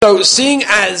So, seeing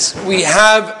as we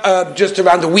have just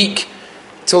around a week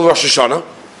till Rosh Hashanah,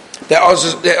 there are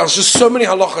just so many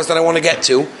halachas that I want to get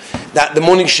to that the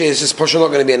morning shir is just not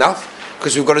going to be enough,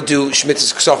 because we've got to do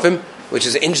Shemitah's Ksofim, which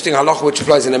is an interesting halacha which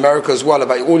applies in America as well,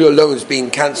 about all your loans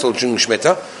being cancelled during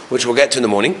Shemitah, which we'll get to in the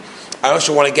morning. I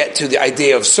also want to get to the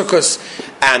idea of Sukkos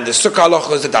and the Sukkah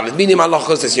halachas, the Dalet Minim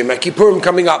halachas. There's Yom Kippurim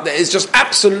coming up. There is just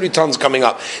absolutely tons coming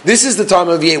up. This is the time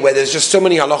of year where there's just so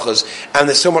many halachas and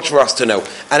there's so much for us to know.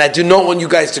 And I do not want you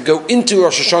guys to go into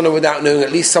Rosh Hashanah without knowing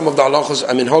at least some of the halachas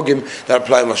and minhagim that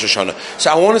apply in Rosh Hashanah. So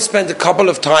I want to spend a couple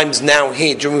of times now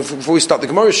here, before we start the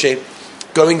Gemara shir,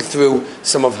 going through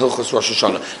some of Hilchos Rosh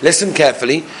Hashanah. Listen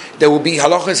carefully. There will be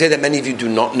halachas here that many of you do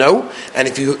not know, and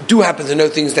if you do happen to know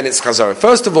things, then it's Chazara.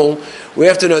 First of all, we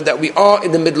have to know that we are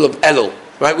in the middle of Elul,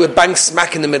 right? We're bang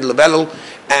smack in the middle of Elul,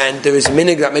 and there is a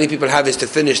minig that many people have is to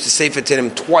finish the Sefer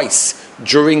Tehillim twice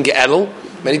during Elul.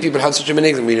 Many people have such a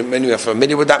minig, and many are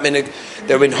familiar with that minig.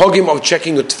 They're in hogim of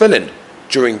checking your tefillin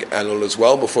during Elul as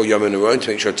well, before Yom HaNorah, to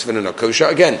make sure tefillin are kosher.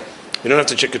 Again, you don't have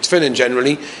to check your tefillin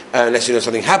generally, unless you know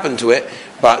something happened to it,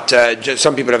 but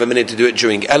some people have a minute to do it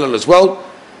during Elul as well.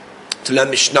 To learn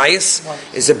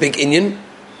Mishnayos is a big inyan.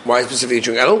 Why specifically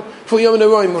during Elul? For Yom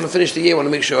HaNorah, you want to finish the year, want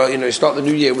to make sure, you start the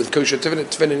new year with kosher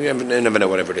tefillin, you never know,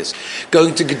 whatever it is.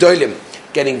 Going to Gedolim,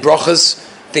 getting brachas,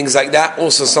 things like that,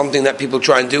 also something that people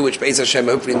try and do, which Be'ez Hashem,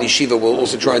 hopefully in the yeshiva, will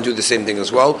also try and do the same thing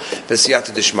as well.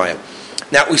 V'siyata d'shmaya.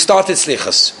 Now, we started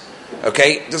Slichas.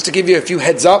 Okay, just to give you a few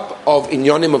heads up of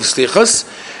inyonim of slichas,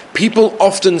 people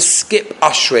often skip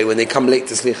Ashrei when they come late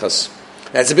to slichas.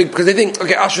 That's a big, because they think,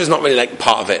 okay, Ashrei is not really like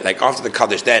part of it. Like after the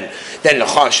Kaddish, then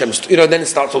L'cha Hashem, then it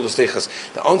starts all the slichas.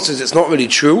 The answer is it's not really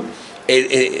true.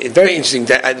 It's very interesting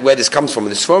where this comes from.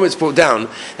 In this form, it's brought down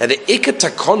that the Ikar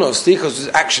Takana of Slichos is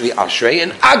actually Ashrei,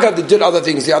 and Agad, they did other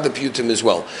things, the other Piyutim as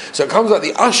well. So it comes out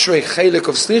the Ashrei Chelik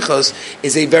of Slichos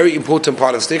is a very important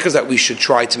part of Slichos that we should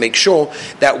try to make sure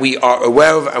that we are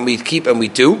aware of and we keep and we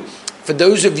do. For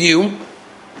those of you,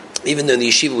 even though in the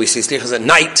yeshiva we say Slichos at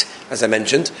night, as I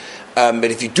mentioned,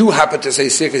 but if you do happen to say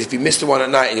slichas, if you missed the one at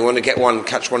night and you want to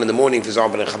catch one in the morning, for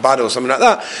example, in Chabad or something like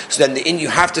that, so then you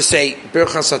have to say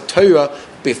Birchas HaTorah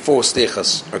before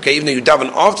slichas. Okay, even though you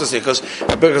daven after slichas,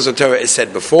 Birchas HaTorah is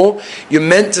said before. You're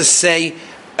meant to say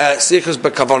slichas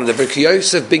b'kavanah. The Birkei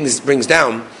Yosef brings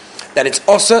down that it's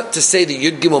also to say the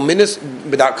Yud Gimel Minas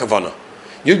without kavanah.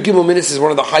 Yud Gimel Minas is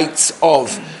one of the highlights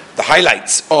of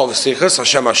slichas,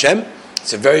 Hashem Hashem.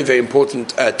 It's a very, very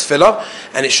important tefillah,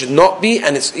 and it should not be,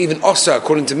 and it's even also,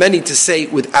 according to many, to say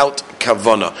without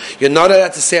kavanah. You're not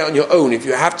allowed to say it on your own. If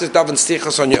you have to daven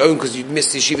slichas on your own because you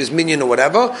missed yeshiva's minyan or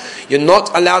whatever, you're not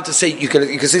allowed to say, you can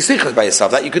say slichas by yourself,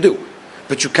 that you could do.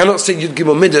 But you cannot say Yud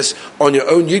Gimel Midas on your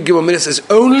own. Yud Gimel Midas is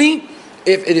only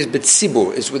if it is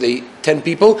betzibur, it's with 10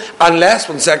 people, unless,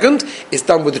 it's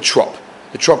done with a trop.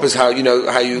 The trop is how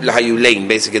you lane,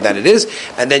 basically, that it is,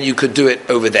 and then you could do it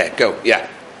over there. Go, yeah.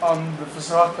 The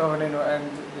Fasrat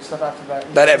and the stuff after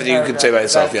that. That everything you can say by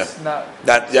yourself, yeah.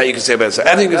 You can say by yourself.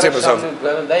 Everything you can say by yourself.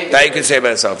 That you can say by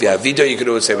yourself, yeah. Video you can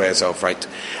always say by yourself, right?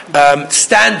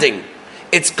 Standing.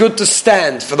 It's good to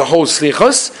stand for the whole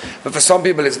slichos, but for some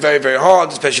people it's very, very hard,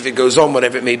 especially if it goes on,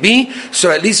 whatever it may be. So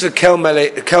at least for Kel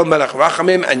Melech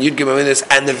Rachamim and Yud Gimel Minas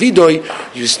and the Vidoy,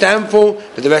 you stand for,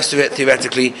 but the rest of it,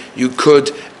 theoretically, you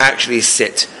could actually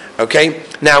sit. Okay?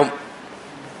 Now,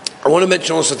 I want to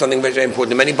mention also something very, very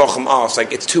important. Many Bochum ask,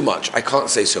 it's too much. I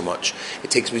can't say so much. It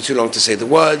takes me too long to say the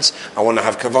words. I want to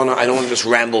have kavanah. I don't want to just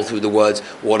ramble through the words.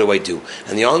 What do I do?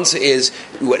 And the answer is,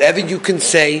 whatever you can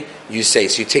say, you say.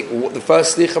 So you take the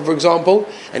first slicha, for example,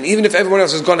 and even if everyone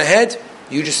else has gone ahead,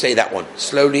 you just say that one,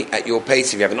 slowly, at your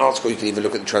pace. If you have an article, you can even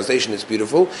look at the translation, it's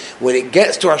beautiful. When it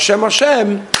gets to Hashem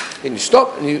Hashem, then you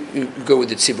stop and you go with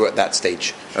the tzibur at that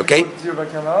stage. Okay?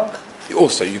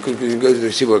 Also, you could go to the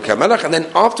Sivur Kamelach, and then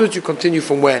afterwards you continue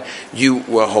from where you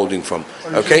were holding from.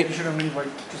 Okay? You shouldn't leave,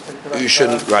 you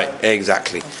shouldn't, right,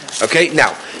 exactly. Okay,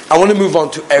 now, I want to move on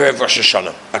to Erev Rosh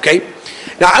Hashanah. Okay?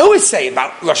 Now, I always say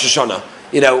about Rosh Hashanah,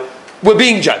 we're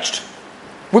being judged.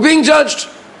 We're being judged.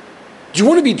 Do you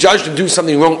want to be judged and do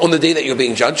something wrong on the day that you're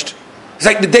being judged? It's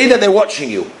like the day that they're watching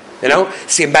you.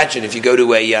 See, imagine if you go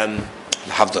to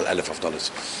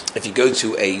if you go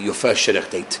to your first shidduch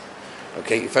date.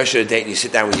 Okay, your first shidduch date, and you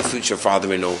sit down with your future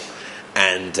father-in-law,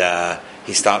 and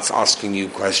he starts asking you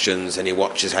questions, and he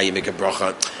watches how you make a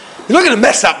bracha. You're not going to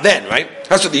mess up then, right?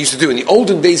 That's what they used to do in the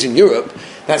olden days in Europe.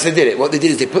 That's how they did it. What they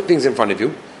did is they put things in front of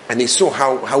you, and they saw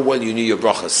how well you knew your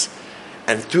brachas,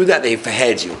 and through that they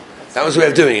verheard you. That was the way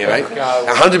of doing it, right?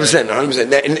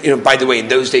 100%. By the way, in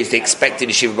those days they expected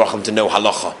Yeshiva Bracham to know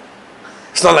halacha.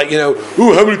 It's not like,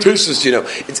 ooh, how many toasts do you know?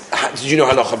 Did you know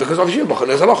halacha? Because obviously Baruch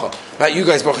knows halacha. Right? You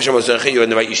guys, Baruch Hashem, you're in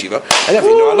the right yeshiva, and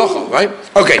therefore you know halacha, right?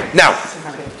 Okay, now,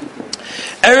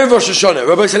 Erev Rosh Hashanah.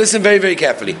 Rabbi said, listen very, very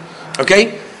carefully.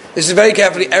 Okay? Listen very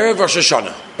carefully. Erev Rosh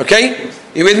Hashanah. Okay?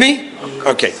 You with me?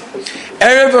 Okay.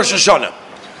 Erev Rosh Hashanah.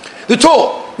 The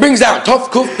Torah brings down, Tov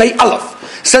Kuf Pei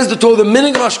Aleph. Says the Torah, the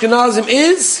minhag of Ashkenazim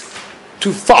is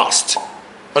to fast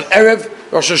on Erev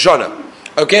Rosh Hashanah.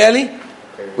 Okay, Eli?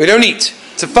 We don't eat.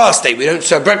 It's a fast day. We don't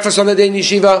serve breakfast on the day in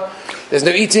yeshiva. There's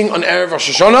no eating on Erev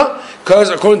Rosh Hashanah because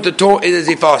according to the Torah, it is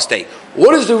a fast day.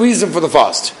 What is the reason for the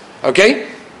fast? Okay?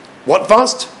 What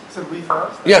fast? So we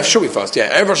fast? Yeah, sure we fast.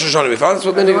 Yeah, Erev Rosh Hashanah we fast.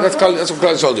 That's what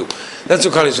Klal Yisrael do. That's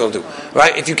what Klal Yisrael do.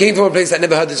 Right? If you came from a place that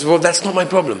never heard this before, that's not my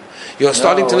problem. You're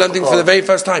starting to learn things for the very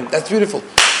first time. That's beautiful.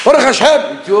 Baruch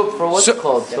Hashem. You do it for what's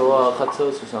called? Till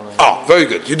Chatzos or something. Oh, very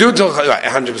good. You do it till right,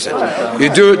 100%. You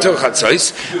do it till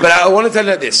Chatzos. But I want to tell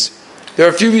you this. There are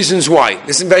a few reasons why.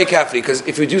 Listen very carefully, because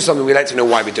if we do something, we like to know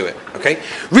why we do it. Okay?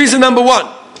 Reason number one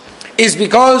is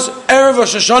because Erev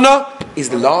Rosh Hashanah is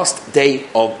the last day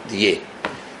of the year.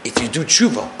 If you do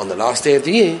tshuva on the last day of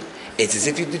the year, it's as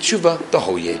if you did tshuva the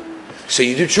whole year. So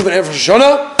you do tshuva on Erev Rosh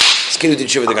Hashanah, it's כאילו did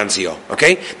tshuva the ganze year.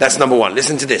 Okay? That's number one.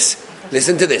 Listen to this.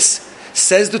 Listen to this.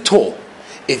 Says the Torah,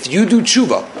 if you do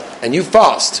tshuva and you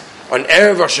fast on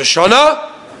Erev Rosh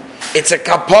Hashanah, it's a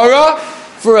kapara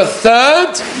for a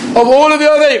third of all of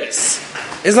your averis.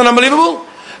 Isn't that unbelievable?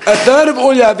 A third of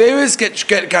all your averis get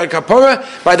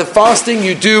kapara by the fasting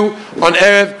you do on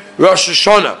Erev Rosh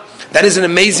Hashanah. That is an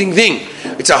amazing thing.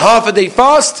 It's a half a day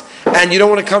fast, and you don't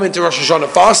want to come into Rosh Hashanah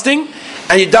fasting,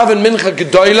 and you daven mincha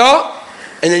gedoyla,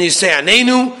 and then you say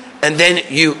anenu, and then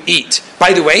you eat.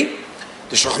 By the way,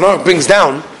 the Shulchan Aruch brings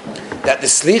down that the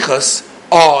slichas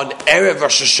on Erev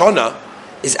Rosh Hashanah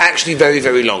is actually very,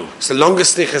 very long. It's the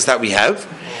longest slichas that we have,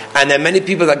 and there are many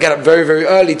people that get up very, very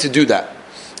early to do that.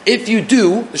 If you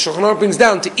do, the Shulchan Aruch brings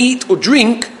down to eat or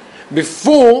drink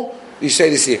before you say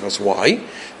the slichas. Why?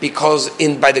 Because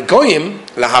by the Goyim,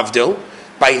 lahavdil,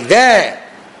 by their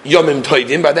Yomim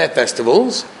Tovim, by their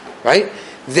festivals, right?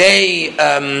 They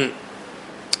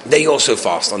also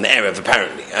fast on the Erev,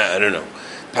 apparently. I don't know.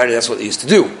 Apparently that's what they used to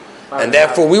do. And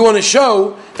therefore we want to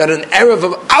show that an Erev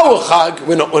of our Chag,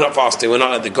 we're not fasting, we're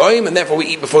not at the Goyim, and therefore we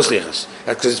eat before Slichas.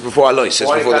 That's because it's before Alois, it's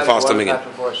before the fast coming in.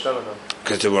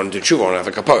 Because they want to do tshuva, want to have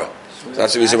a kapara. So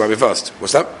that's the reason why we fast.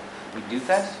 What's that? We do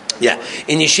fast? Yeah.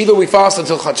 In yeshiva we fast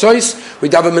until Chatzos, we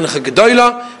daven mincha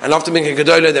gedoyla, and after mincha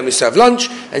gedoyla then we serve lunch,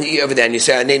 and you eat over there, and you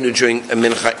say anenu during a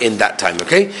mincha in that time,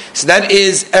 okay? So that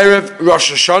is Erev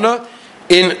Rosh Hashanah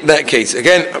in that case.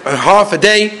 Again, a half a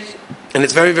day, and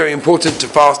it's very, very important to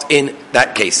fast in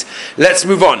that case. Let's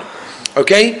move on,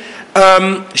 okay?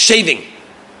 Shaving,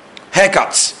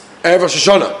 haircuts, Erev Rosh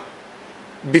Hashanah,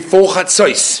 before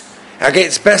Chatzos. Okay,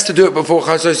 it's best to do it before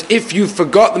Chatzos. If you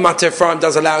forgot, the Mater Ephraim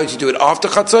does allow you to do it after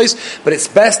Chatzos, but it's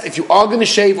best if you are going to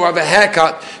shave or have a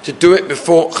haircut to do it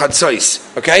before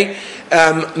Chatzos. Okay?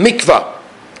 Mikvah.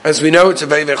 As we know, it's a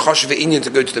very, very choshev inyan to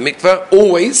go to the mikvah.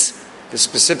 Always, but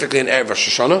specifically in Erev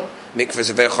Rosh Hashanah. Mikvah is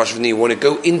a very choshev inyan. You want to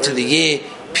go into the year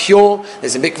pure.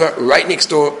 There's a mikvah right next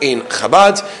door in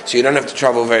Chabad, so you don't have to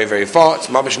travel very, very far. It's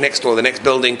mabish next door, the next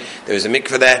building. There is a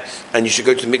mikvah there, and you should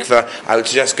go to the mikvah. I would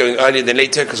suggest going earlier than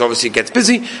later, because obviously it gets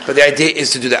busy, but the idea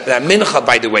is to do that. That mincha,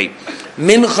 by the way,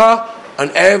 mincha on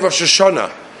Erev Rosh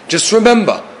Hashanah, just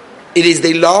remember, it is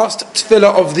the last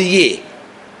tefillah of the year.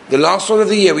 The last one of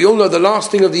the year. We all know the last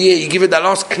thing of the year, you give it that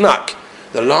last knack.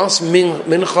 The last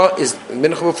mincha is,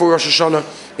 mincha before Rosh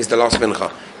Hashanah is the last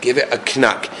mincha. Give it a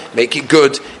knack. Make it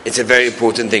good. It's a very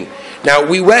important thing. Now,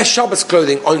 we wear Shabbos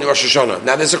clothing on Rosh Hashanah.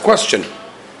 Now, there's a question.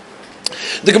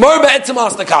 The Gemara Be'etzim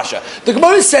asked the Kasha. The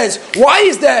Gemara says, why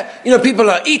is there, people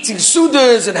are eating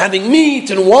sudas and having meat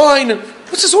and wine?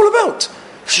 What's this all about?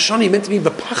 Rosh Hashanah, you're meant to be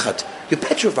bepachad. You're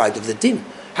petrified of the din.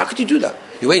 How could you do that?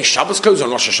 You're wearing Shabbos clothes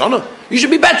on Rosh Hashanah? You should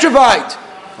be petrified.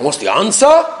 And what's the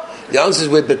answer? The answer is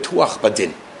we're betuach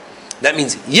badin. That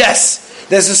means, yes,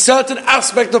 there's a certain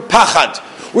aspect of pachad.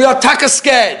 We are taka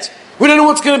scared. We don't know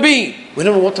what's going to be. We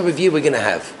don't know what type of year we're going to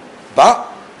have. But,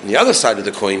 on the other side of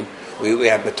the coin, we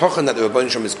have betochen that the Rebbeinu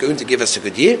Shalom is going to give us a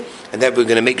good year, and then we're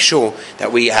going to make sure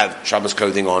that we have Shabbos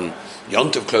clothing on,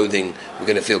 Yom Tov clothing, we're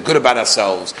going to feel good about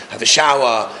ourselves, have a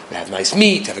shower, we have nice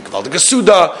meat, have a Gavaldik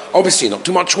Suda, obviously not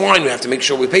too much wine, we have to make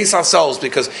sure we pace ourselves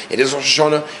because it is Rosh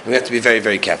Hashanah, and we have to be very,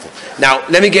 very careful. Now,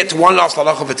 let me get to one last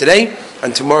halacha for today,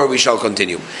 and tomorrow we shall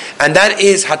continue. And that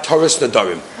is Hatoras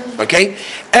Nadarim. Okay?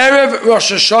 Erev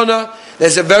Rosh Hashanah,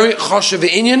 there's a very choshev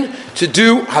inyan to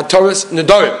do Hatoras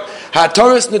Nadarim.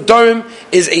 Ha'ataras Nedarim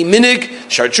is a minig.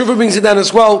 Shar Tshuva brings it down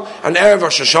as well, on Erev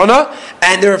Rosh Hashanah,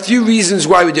 and there are a few reasons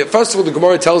why we do it. First of all, the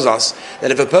Gemara tells us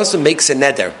that if a person makes a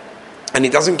neder, and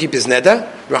he doesn't keep his neder,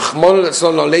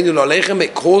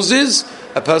 it causes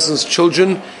a person's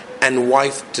children and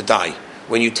wife to die.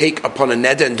 When you take upon a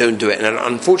neder and don't do it. And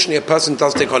unfortunately, a person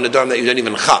does take on a neder that you don't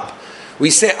even chap. We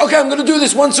say, okay, I'm going to do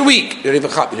this once a week. You don't even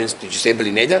chap. Did you say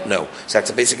bali neder? No. So that's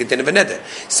a basic din of a neder.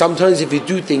 Sometimes if you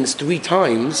do things 3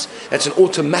 times, that's an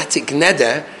automatic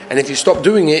neder, and if you stop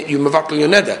doing it, you mavakal your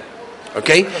neder.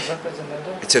 Okay?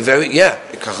 It's a very,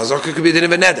 Chazaka could be a din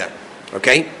of a neder.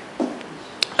 Okay?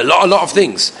 A lot of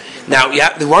things. Now,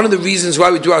 one of the reasons why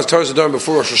we do our Torah Nedarim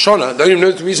before Rosh Hashanah, don't even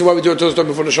know the reason why we do our Torah Nedarim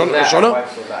before Rosh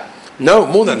Hashanah? No,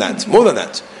 more than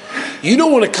that. You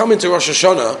don't want to come into Rosh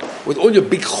Hashanah with all your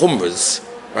big chumras,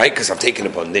 right? Because I've taken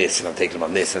upon this, and I've taken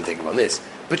upon this, and I've taken upon this.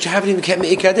 But you haven't even kept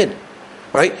Me'ikad in,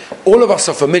 right? All of us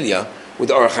are familiar with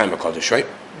the Orach Chaim HaKadosh, right?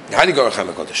 How do you go Orach Chaim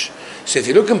HaKadosh? So if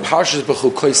you look in Parshas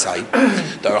B'chu Koisai,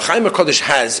 the Orach Chaim HaKadosh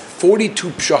has 42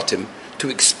 pshatim to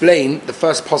explain the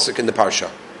first pasuk in the parsha.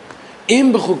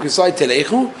 In B'chu Koisai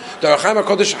Telechu, the Orach Chaim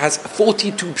HaKadosh has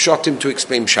 42 pshatim to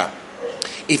explain pshat.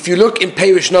 If you look in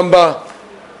parish number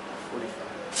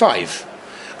 5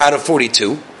 out of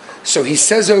 42, so he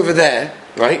says over there,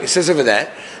 right? He says over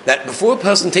there that before a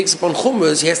person takes upon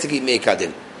chumras, he has to keep me'ikad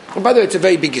in. And by the way, it's a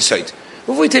very big yesod.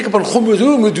 Before you take upon chumras,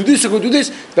 I'm going to do this, I'm going to do this.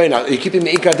 Very nice. Are you keeping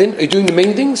me'ikad in? Are you doing the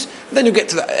main things? And then you get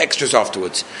to the extras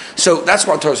afterwards. So that's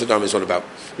what Torah Nedarim is all about.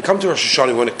 We come to Rosh Hashanah,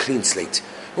 we want a clean slate.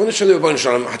 We want to show the Rebbeinu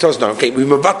Shalom, okay, we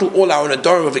mevatel all our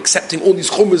Nedarim of accepting all these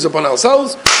chumras upon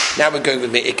ourselves. Now we're going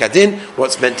with me'ikad in,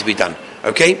 what's meant to be done.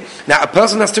 Okay? Now a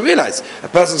person has to realize, a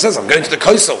person says, I'm going to the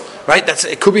coastal, right?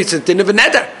 It could be it's a din of a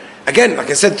neder. Again, like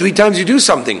I said, 3 times you do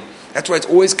something. That's why it's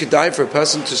always kedai for a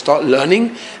person to start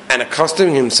learning and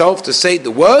accustoming himself to say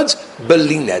the words,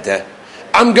 bali neder.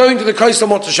 I'm going to the coastal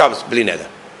Motzei Shabbos, bali neder.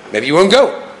 Maybe you won't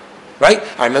go. Right?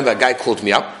 I remember a guy called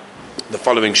me up, the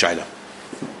following shaila.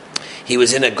 He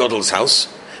was in a Godel's house,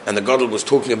 and the Godel was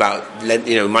talking about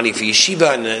money for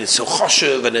yeshiva, and it's so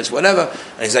choshev, and it's whatever.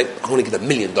 And he's like, I want to give $1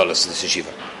 million to this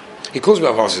yeshiva. He calls me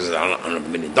up and says, I don't have $1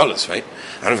 million, right?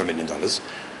 I don't have $1 million.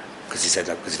 Because he said,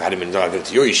 because if I had $1 million, I'd go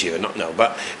to your yeshiva. No,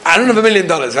 but I don't have $1 million,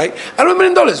 right? I don't have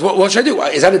 $1 million. What should I do?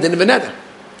 Is that a din of a neder?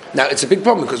 Now, it's a big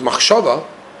problem, because machshava,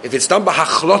 if it's done by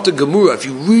hachlota gemura, if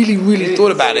you really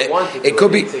thought about it, it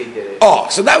could be... Oh,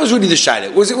 so that was really the shayla.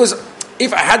 It was,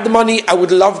 if I had the money, I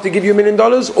would love to give you $1 million,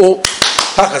 or...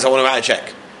 I want to write a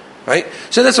check, right?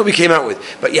 So that's what we came out with.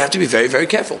 But you have to be very, very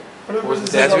careful. You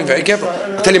have to be very careful.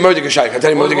 I'll tell you Mordechai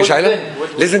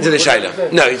Shaila. Listen to the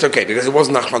Shaila. No, it's okay, because it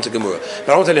wasn't Achlanta Gemura.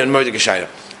 But I want to tell you Mordechai Shaila.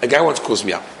 A guy once calls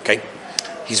me up, okay?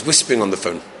 He's whispering on the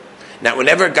phone. Now,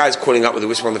 whenever a guy's calling up with a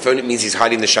whisper on the phone, it means he's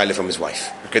hiding the Shaila from his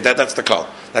wife. Okay, that's the klal.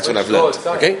 That's what I've learned.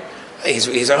 Okay?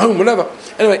 He's at home, whatever.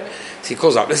 Anyway, so he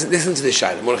calls up. Listen to the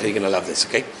Shaila. Mordechai, you're going to love this,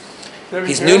 okay?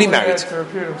 He's newly married.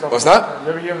 What's that?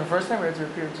 Did you hear him the first time, or had to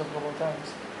repeat himself a couple of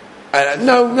times?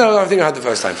 No, I think I had the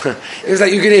first time. It was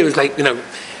like, you could hear, it was like,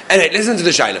 Anyway, listen to the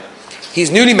Shaila. He's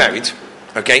newly married,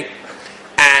 okay?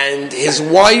 And his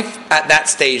wife at that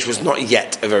stage was not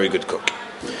yet a very good cook.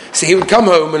 So he would come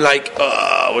home and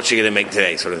what's she going to make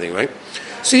today, sort of thing, right?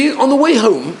 So on the way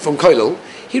home from Koilel,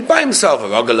 he'd buy himself a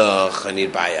rogalach, and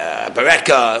he'd buy a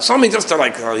bareka, something just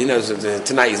to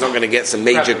tonight he's not going to get some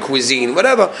major cuisine,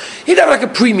 whatever. He'd have like a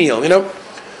pre-meal,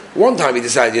 One time he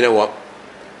decided, you know what?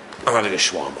 I'm having a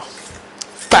shawarma.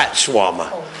 Fat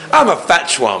shawarma. I'm a fat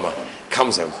shawarma.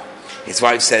 Comes home. His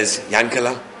wife says,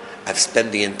 Yankala, I've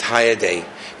spent the entire day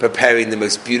preparing the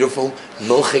most beautiful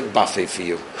milchik buffet for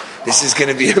you. This is going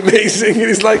to be amazing. And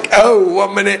he's like,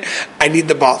 1 minute, I need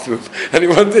the bathroom. And he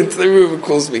runs into the room and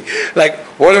calls me. Like,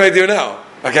 what do I do now?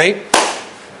 Okay?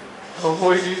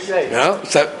 What did you say?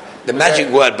 So the magic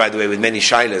word, by the way, with many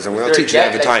shilas, and we'll teach you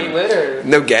every time.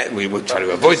 No get, we will try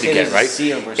to avoid the get,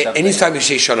 right? Anytime you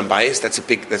say shalom bayis, that's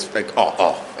like,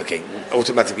 okay,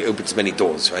 automatically opens many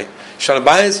doors, right? Shalom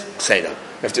bayis, say that.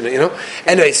 You have to,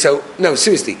 Anyway, so, no,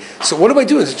 seriously. So what do I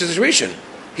do in such a situation?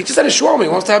 He just had a shawarma, he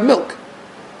wants to have milk.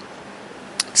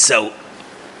 So,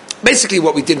 basically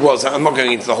what we did was, I'm not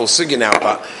going into the whole sugya now,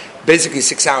 but basically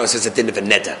 6 hours is a din of a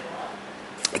neder.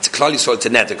 It's a klal yisrael to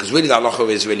neder, because really the halacha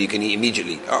is really you can eat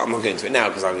immediately. I'm not going into it now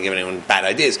because I'm going to give anyone bad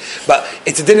ideas. But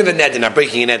it's a din of a neder, now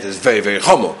breaking a neder is very, very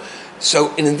chomo.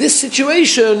 So in this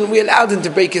situation, we allowed him to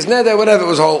break his neder, whatever, it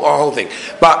was a whole thing.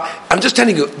 But I'm just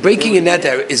telling you, breaking a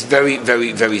neder is very,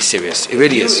 very, very serious. It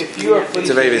really is. If you are it's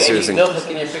a very, very serious thing. Milk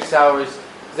in your 6 hours,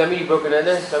 Does that mean you broke an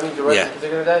ender? Does that mean you're Yeah.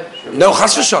 particular day? No,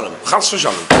 chas v'shalom. Chas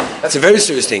v'shalom. It's a very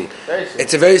serious thing.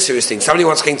 It's a very serious thing. Somebody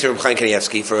once came to Reb Chaim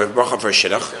Kanievsky for a bracha for a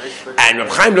shidduch, and Reb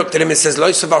Chaim looked at him and says, "Lo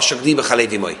savar shagli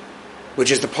b'chalevi moi,"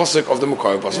 which is the pasuk of the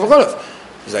Makor pasuk v'chalav.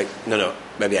 He's like, "No,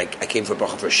 maybe I came for a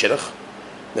bracha for a shidduch."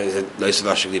 No, he said, "Lo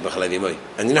savar shagli b'chalevi moi,"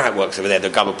 and you know how it works over there. The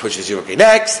gabba pushes you. Okay,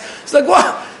 next. It's like,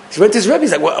 what? He went to his Rebbe.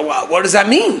 He's like, what does that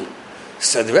mean?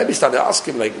 So the Rebbe started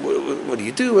asking him, like, what do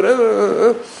you do?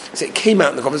 Whatever. So it came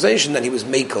out in the conversation that he was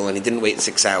makel and he didn't wait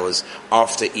 6 hours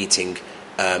after eating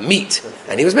meat,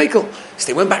 and he was makel. So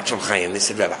they went back to Reb Chaim and they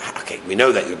said, Rebbe, okay, we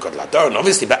know that you've got ladon,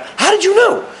 obviously, but how did you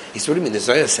know? He said, what do you mean? The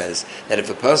Zohar says that if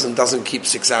a person doesn't keep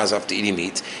 6 hours after eating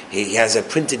meat, he has a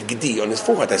printed gedi on his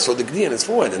forehead. I saw the gedi on his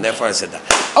forehead, and therefore I said that.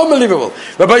 Unbelievable.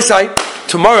 Rabbi Sai,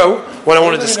 tomorrow, what I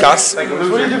want to discuss... What do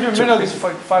you do if your minig is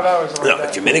for 5 hours? No,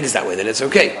 if your minig is that way, then it's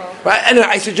okay. Right? Anyway,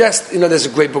 I suggest, there's a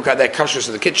great book out there, Kashrus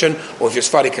in the Kitchen, or if you're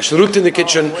Sfari Kashrut in the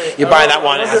Kitchen, you buy that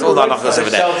one, it has all the halachos over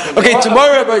there. Okay,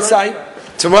 tomorrow, Rabbi Sai,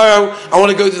 I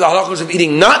want to go to the halachos of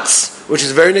eating nuts, which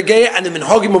is very negay, and the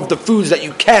minhagim of the foods that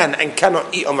you can and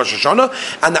cannot eat on Rosh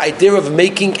Hashanah, and the idea of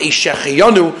making a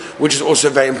shechiyanu, which is also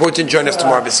very important. Join us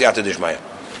tomorrow, B'siyata Dishmaya.